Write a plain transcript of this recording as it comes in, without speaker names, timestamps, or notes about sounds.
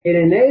it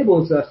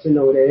enables us to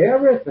know that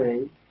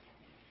everything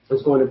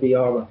is going to be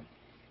all right.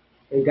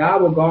 And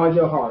God will guard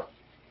your heart,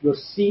 your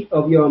seat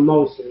of your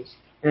emotions,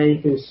 and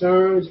your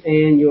concerns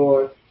and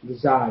your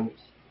desires.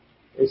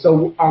 And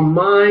so our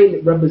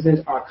mind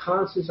represents our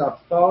conscience, our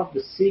thought,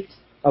 the seat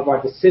of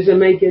our decision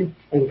making.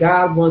 And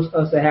God wants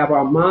us to have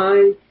our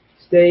mind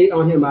stayed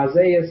on Him.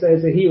 Isaiah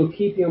says that He will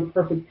keep you in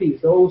perfect peace.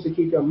 Those who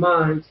keep their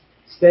minds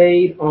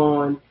stayed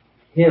on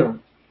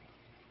Him.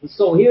 And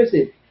so here's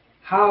it.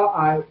 How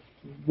I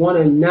want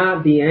to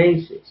not be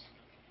anxious,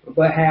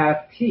 but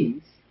have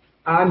peace.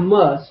 I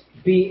must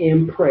be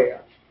in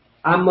prayer.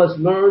 I must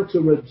learn to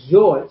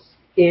rejoice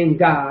in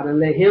God and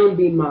let Him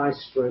be my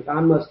strength.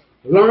 I must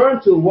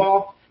learn to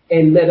walk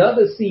and let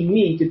others see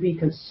me to be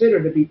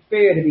considered, to be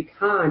fair, to be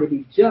kind, to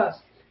be just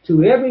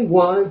to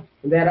everyone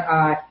that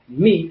I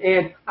meet.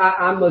 And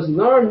I must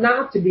learn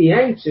not to be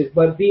anxious,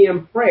 but be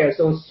in prayer.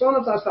 So as soon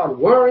as I start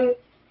worrying,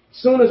 as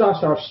soon as I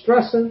start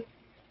stressing,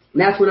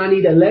 that's when I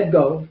need to let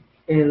go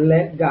and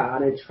let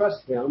God and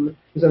trust Him.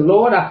 He said,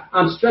 Lord,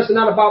 I'm stressing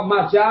out about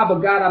my job, but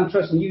God, I'm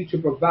trusting You to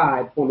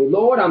provide for me.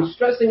 Lord, I'm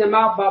stressing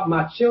out about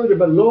my children,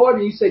 but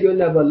Lord, You said You'll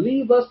never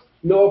leave us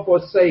nor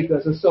forsake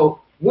us. And so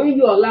when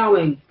you're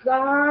allowing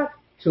God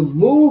to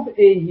move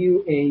in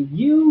you and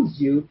use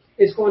you,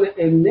 it's going to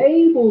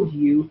enable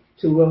you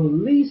to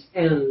release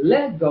and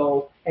let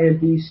go and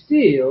be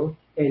still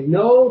and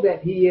know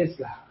that He is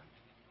God.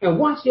 And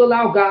once you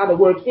allow God to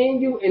work in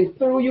you and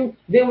through you,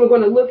 then we're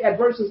going to look at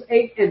verses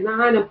 8 and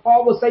 9, and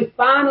Paul will say,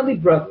 finally,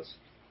 brothers,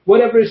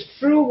 whatever is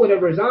true,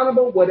 whatever is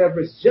honorable, whatever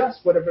is just,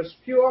 whatever is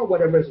pure,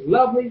 whatever is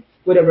lovely,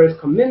 whatever is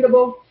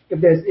commendable,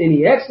 if there's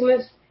any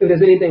excellence, if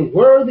there's anything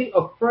worthy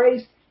of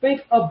praise,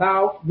 think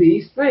about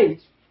these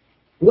things.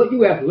 What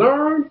you have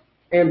learned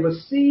and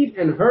received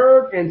and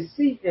heard and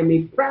seen in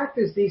me,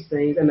 practice these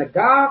things, and the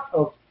God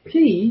of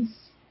peace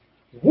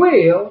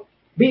will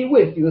be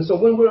with you. And so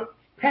when we're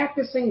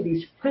practicing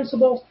these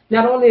principles,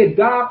 not only a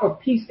God of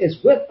peace is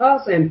with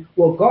us and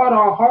will guard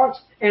our hearts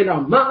and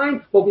our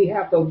mind, but we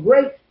have the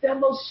great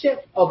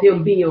fellowship of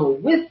Him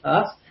being with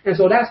us. And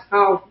so that's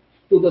how,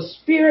 through the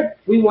Spirit,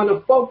 we want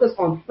to focus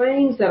on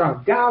things that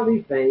are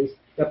godly things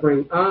that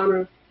bring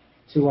honor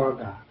to our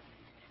God.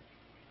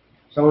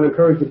 So I want to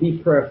encourage you to be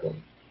prayerful,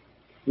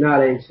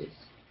 not anxious.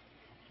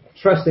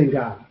 Trust in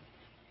God.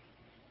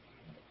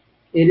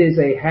 It is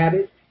a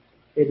habit.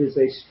 It is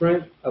a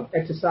strength of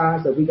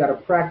exercise that we got to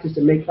practice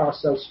to make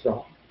ourselves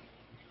strong.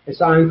 And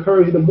so I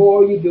encourage you, the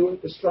more you do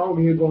it, the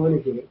stronger you're going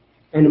to do it.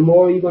 And the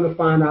more you're going to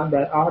find out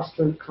that our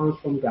strength comes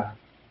from God,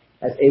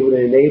 that's able to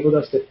enable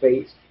us to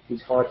face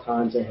these hard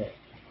times ahead.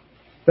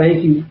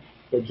 Thank you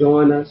for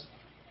joining us.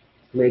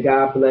 May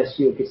God bless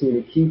you and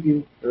continue to keep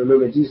you. And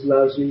remember, Jesus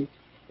loves you,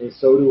 and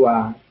so do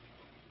I.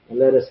 And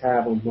let us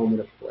have a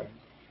moment of prayer.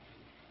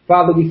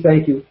 Father, we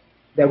thank You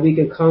that we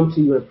can come to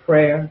You in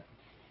prayer.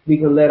 We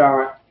can let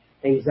our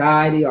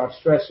anxiety, our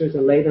stressors,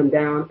 and lay them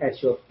down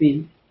at Your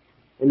feet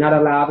and not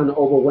allow them to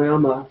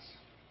overwhelm us,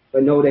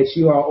 but know that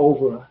You are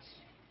over us,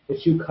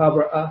 that You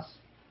cover us,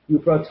 You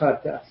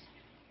protect us.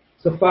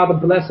 So, Father,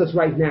 bless us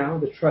right now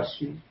to trust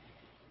You.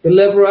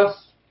 Deliver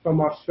us from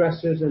our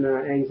stressors and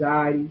our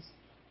anxieties,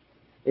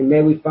 and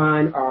may we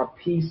find our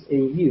peace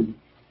in You,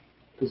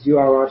 because You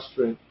are our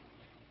strength.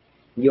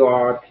 You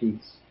are our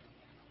peace.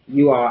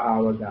 You are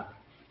our God.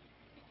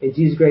 In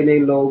Jesus' great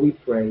name, Lord, we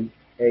pray.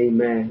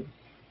 Amen.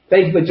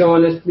 Thank you for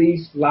joining us.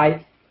 Please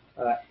like,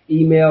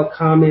 email,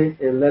 comment,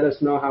 and let us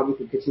know how we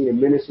can continue to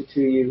minister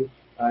to you.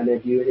 And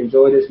if you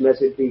enjoy this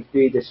message, be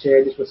free to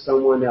share this with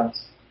someone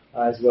else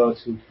as well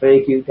too.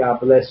 Thank you. God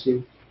bless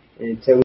you. And until